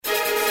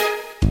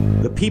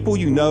The people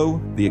you know,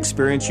 the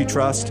experience you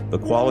trust, the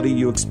quality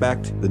you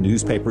expect, the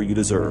newspaper you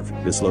deserve.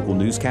 This local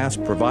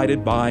newscast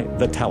provided by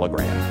The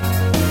Telegram.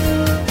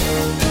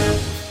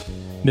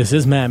 This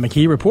is Matt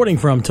McKee reporting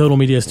from Total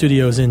Media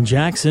Studios in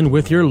Jackson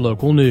with your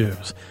local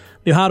news.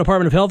 The Ohio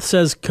Department of Health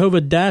says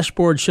COVID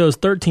dashboard shows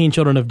 13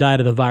 children have died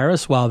of the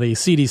virus, while the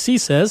CDC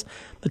says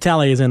the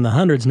tally is in the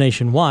hundreds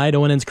nationwide.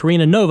 ONN's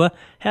Karina Nova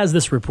has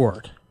this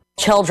report.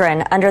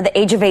 Children under the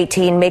age of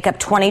 18 make up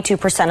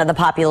 22% of the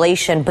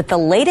population, but the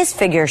latest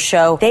figures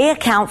show they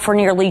account for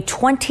nearly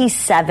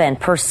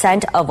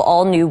 27% of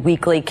all new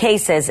weekly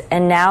cases.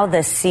 And now the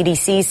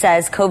CDC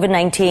says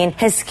COVID-19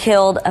 has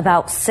killed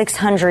about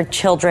 600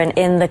 children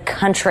in the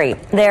country.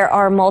 There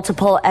are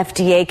multiple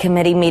FDA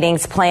committee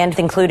meetings planned,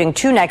 including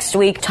 2 next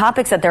week.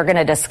 Topics that they're going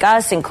to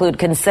discuss include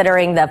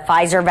considering the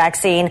Pfizer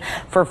vaccine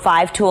for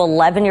 5 to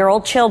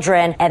 11-year-old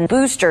children and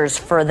boosters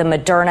for the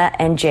Moderna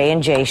and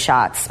J&J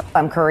shots.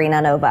 I'm Karina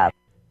Nova.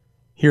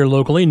 Here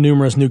locally,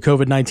 numerous new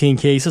COVID-19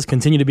 cases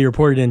continue to be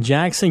reported in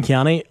Jackson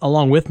County,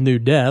 along with new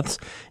deaths.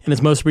 In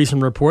its most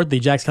recent report, the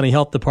Jackson County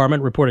Health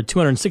Department reported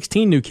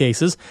 216 new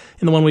cases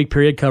in the 1-week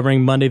period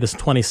covering Monday the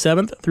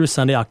 27th through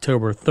Sunday,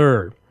 October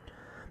 3rd.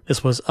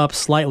 This was up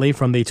slightly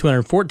from the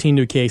 214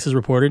 new cases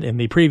reported in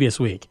the previous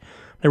week.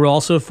 There were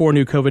also 4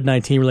 new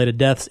COVID-19 related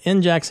deaths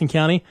in Jackson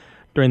County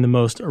during the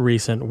most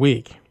recent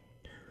week.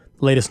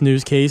 The latest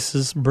news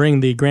cases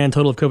bring the grand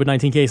total of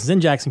COVID-19 cases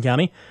in Jackson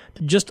County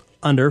to just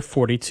under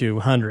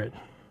 4,200.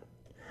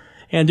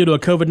 And due to a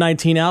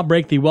COVID-19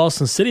 outbreak, the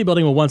Wellston City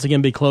building will once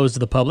again be closed to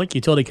the public.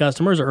 Utility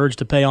customers are urged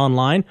to pay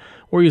online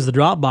or use the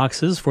drop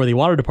boxes. For the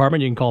water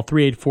department, you can call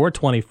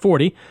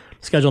 384-2040.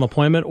 Schedule an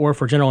appointment, or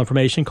for general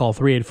information, call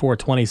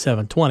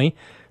 384-2720.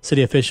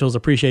 City officials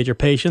appreciate your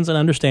patience and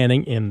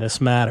understanding in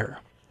this matter.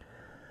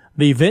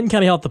 The Vinton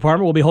County Health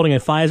Department will be holding a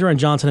Pfizer and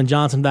Johnson &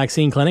 Johnson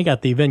vaccine clinic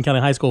at the Vinton County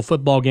High School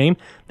football game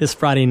this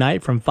Friday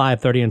night from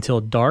 5:30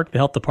 until dark. The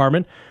health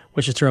department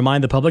wishes to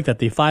remind the public that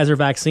the Pfizer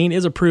vaccine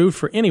is approved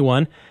for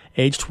anyone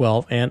age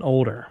 12 and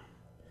older.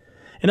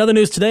 In other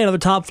news today, another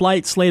top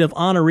flight slate of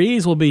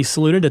honorees will be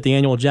saluted at the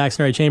annual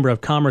Jackson Area Chamber of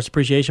Commerce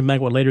Appreciation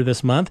Banquet later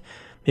this month.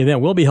 The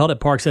event will be held at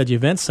Parks Edge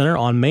Event Center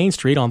on Main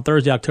Street on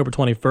Thursday, October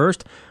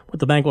 21st,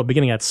 with the banquet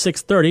beginning at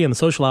 6:30 and the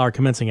social hour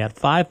commencing at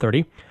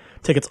 5:30.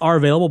 Tickets are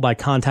available by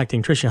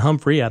contacting Tricia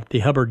Humphrey at the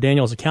Hubbard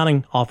Daniels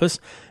Accounting Office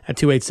at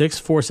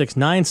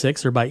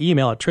 286-4696 or by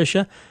email at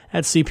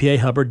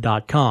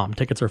tricia@cpahubbard.com.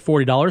 Tickets are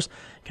 $40,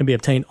 can be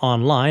obtained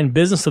online.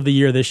 Business of the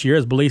Year this year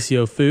is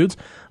Bellisio Foods.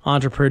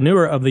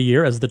 Entrepreneur of the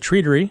Year is The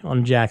Treatery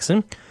on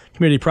Jackson.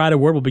 Community Pride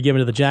Award will be given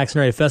to the Jackson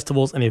Area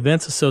Festivals and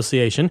Events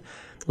Association.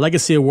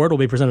 Legacy Award will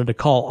be presented to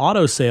Call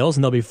Auto Sales,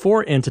 and there'll be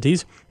 4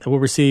 entities that will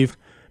receive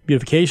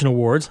beautification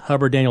awards: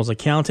 Hubbard Daniels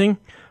Accounting,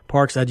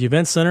 Parks Edge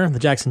Event Center, the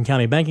Jackson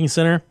County Banking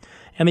Center,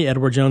 and the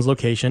Edward Jones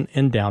location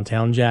in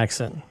downtown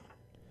Jackson.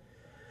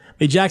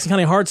 The Jackson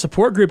County Heart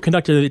Support Group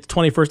conducted its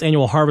 21st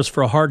annual Harvest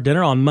for a Heart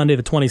dinner on Monday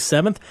the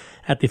 27th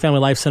at the Family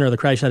Life Center of the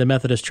Christ United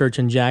Methodist Church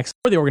in Jackson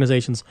for the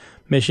organization's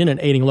mission in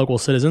aiding local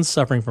citizens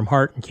suffering from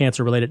heart and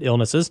cancer-related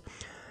illnesses.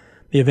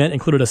 The event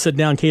included a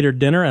sit-down catered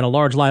dinner and a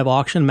large live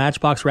auction,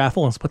 matchbox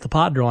raffle, and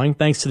split-the-pot drawing.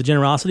 Thanks to the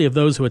generosity of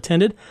those who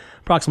attended,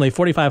 approximately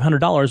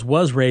 $4,500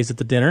 was raised at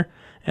the dinner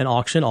and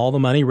auction. All the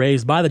money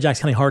raised by the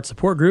Jackson County Heart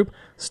Support Group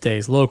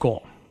stays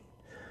local.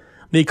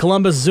 The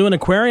Columbus Zoo and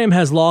Aquarium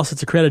has lost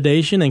its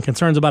accreditation and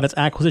concerns about its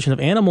acquisition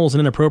of animals and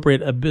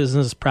inappropriate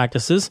business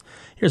practices.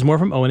 Here's more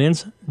from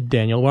ONN's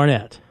Daniel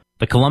Barnett.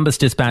 The Columbus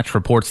Dispatch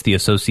reports the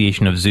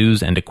Association of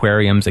Zoos and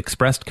Aquariums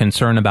expressed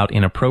concern about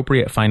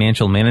inappropriate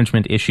financial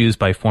management issues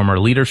by former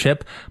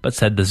leadership, but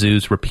said the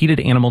zoo's repeated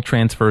animal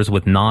transfers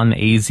with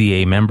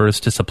non-AZA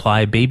members to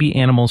supply baby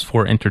animals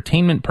for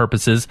entertainment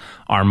purposes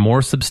are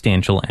more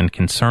substantial and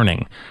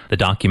concerning. The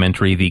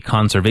documentary The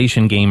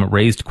Conservation Game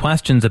raised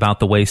questions about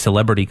the way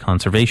celebrity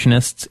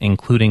conservationists,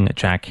 including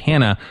Jack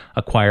Hanna,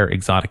 acquire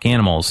exotic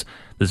animals.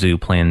 The zoo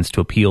plans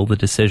to appeal the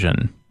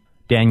decision.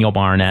 Daniel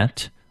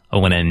Barnett,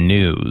 ONN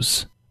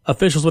News.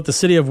 Officials with the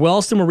city of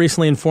Wellston were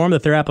recently informed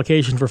that their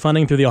application for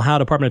funding through the Ohio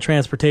Department of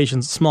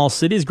Transportation's Small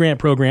Cities Grant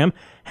Program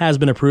has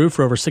been approved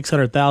for over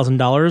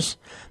 $600,000.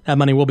 That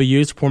money will be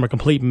used to perform a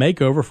complete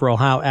makeover for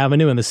Ohio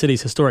Avenue and the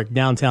city's historic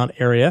downtown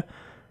area.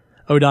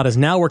 ODOT is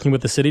now working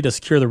with the city to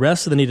secure the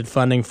rest of the needed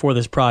funding for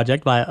this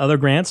project via other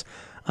grants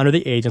under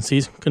the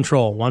agency's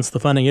control. Once the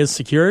funding is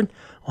secured,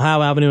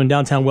 Ohio Avenue in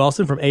downtown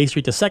Wellston from A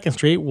Street to 2nd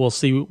Street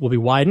will be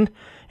widened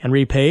and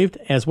repaved,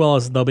 as well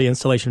as there'll be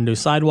installation of new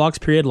sidewalks,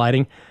 period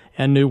lighting,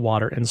 and new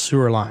water and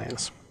sewer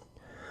lines.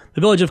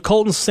 The Village of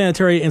Colton's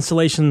sanitary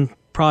installation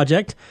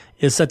project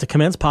is set to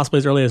commence possibly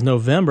as early as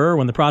November.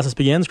 When the process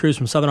begins, crews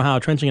from Southern Ohio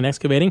Trenching and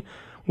Excavating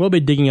will be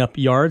digging up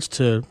yards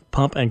to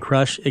pump and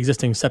crush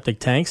existing septic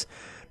tanks.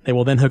 They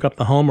will then hook up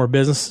the home or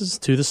businesses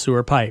to the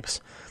sewer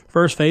pipes. The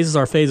first phases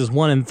are phases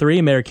 1 and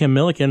 3. Mayor Kim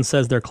Milliken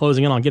says they're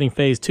closing in on getting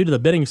phase 2 to the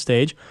bidding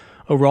stage.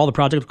 Overall, the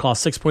project will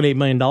cost $6.8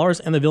 million,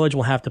 and the village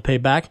will have to pay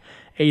back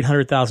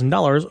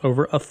 $800,000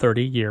 over a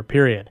 30-year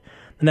period.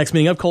 The next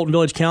meeting of Colton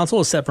Village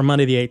Council is set for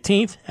Monday the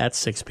 18th at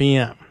 6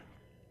 p.m.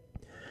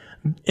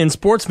 In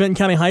sports, Vinton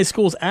County High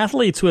School's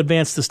athletes who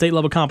advanced to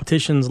state-level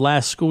competitions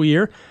last school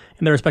year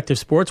in their respective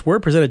sports were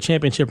presented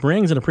championship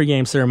rings in a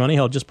pregame ceremony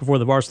held just before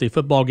the varsity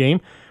football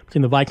game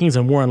between the Vikings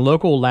and Warren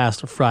Local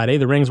last Friday.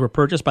 The rings were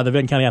purchased by the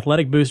Vinton County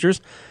Athletic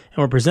Boosters and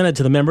were presented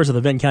to the members of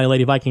the Vinton County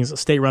Lady Vikings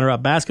state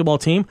runner-up basketball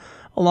team,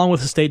 along with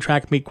the state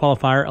track meet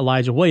qualifier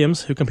Elijah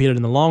Williams, who competed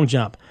in the long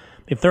jump.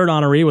 The third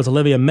honoree was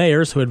Olivia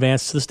Mayers, who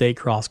advanced to the state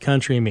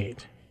cross-country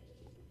meet.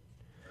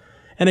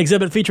 An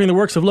exhibit featuring the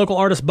works of local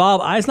artist Bob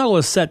Eisnagel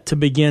is set to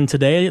begin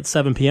today at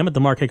 7 p.m. at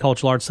the Marquette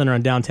Cultural Arts Center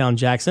in downtown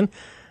Jackson.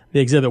 The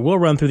exhibit will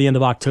run through the end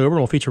of October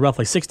and will feature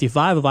roughly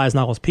 65 of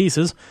Eisnagel's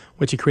pieces,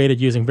 which he created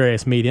using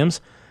various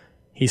mediums.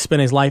 He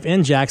spent his life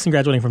in Jackson,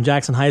 graduating from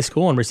Jackson High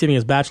School and receiving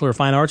his Bachelor of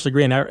Fine Arts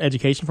degree in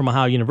education from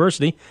Ohio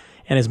University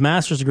and his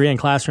master's degree in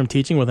classroom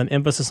teaching with an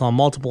emphasis on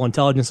multiple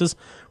intelligences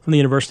from the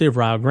University of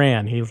Rio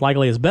Grande. He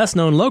likely is best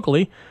known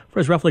locally for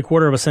his roughly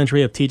quarter of a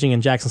century of teaching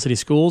in Jackson City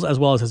schools, as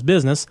well as his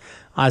business,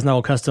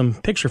 Eisnagel Custom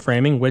Picture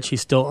Framing, which he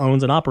still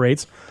owns and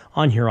operates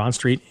on Huron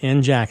Street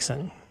in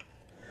Jackson.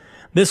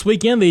 This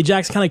weekend, the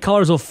Jackson County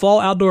Colors of Fall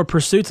Outdoor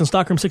Pursuits in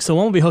Stockroom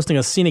 601 will be hosting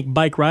a scenic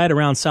bike ride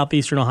around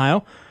southeastern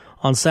Ohio.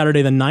 On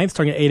Saturday the 9th,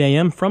 starting at 8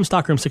 a.m. from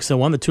Stockroom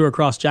 601, the tour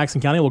across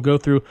Jackson County will go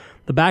through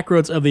the back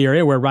roads of the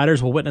area where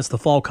riders will witness the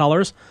fall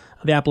colors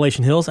of the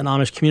Appalachian Hills and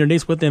Amish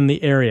communities within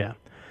the area.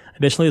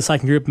 Additionally, the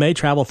cycling group may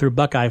travel through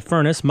Buckeye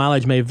Furnace.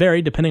 Mileage may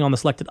vary depending on the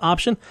selected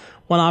option.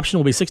 One option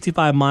will be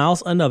 65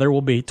 miles, another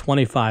will be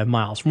 25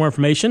 miles. For more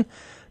information,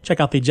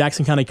 check out the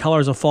Jackson County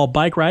Colors of Fall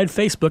Bike Ride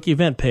Facebook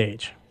event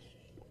page.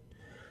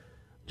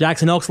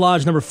 Jackson Elks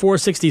Lodge number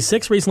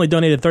 466 recently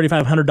donated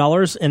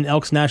 $3,500 in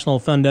Elks National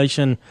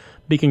Foundation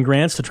Beacon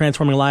grants to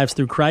Transforming Lives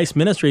Through Christ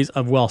Ministries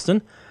of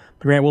Wellston.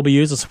 The grant will be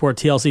used to support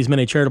TLC's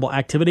many charitable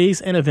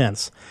activities and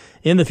events.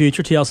 In the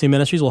future, TLC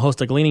Ministries will host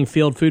a Gleaning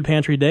Field Food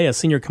Pantry Day, a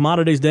Senior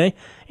Commodities Day,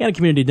 and a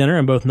community dinner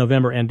in both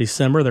November and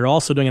December. They're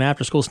also doing an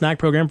after-school snack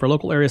program for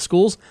local area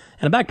schools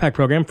and a backpack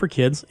program for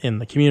kids in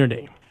the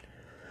community.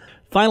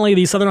 Finally,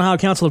 the Southern Ohio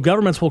Council of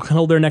Governments will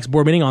hold their next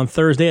board meeting on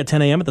Thursday at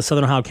 10 a.m. at the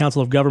Southern Ohio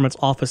Council of Governments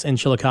office in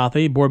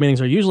Chillicothe. Board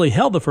meetings are usually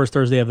held the first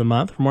Thursday of the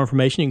month. For more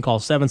information, you can call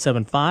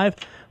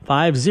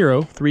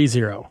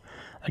 775-5030.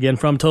 Again,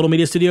 from Total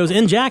Media Studios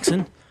in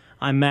Jackson,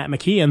 I'm Matt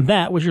McKee, and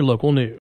that was your local news.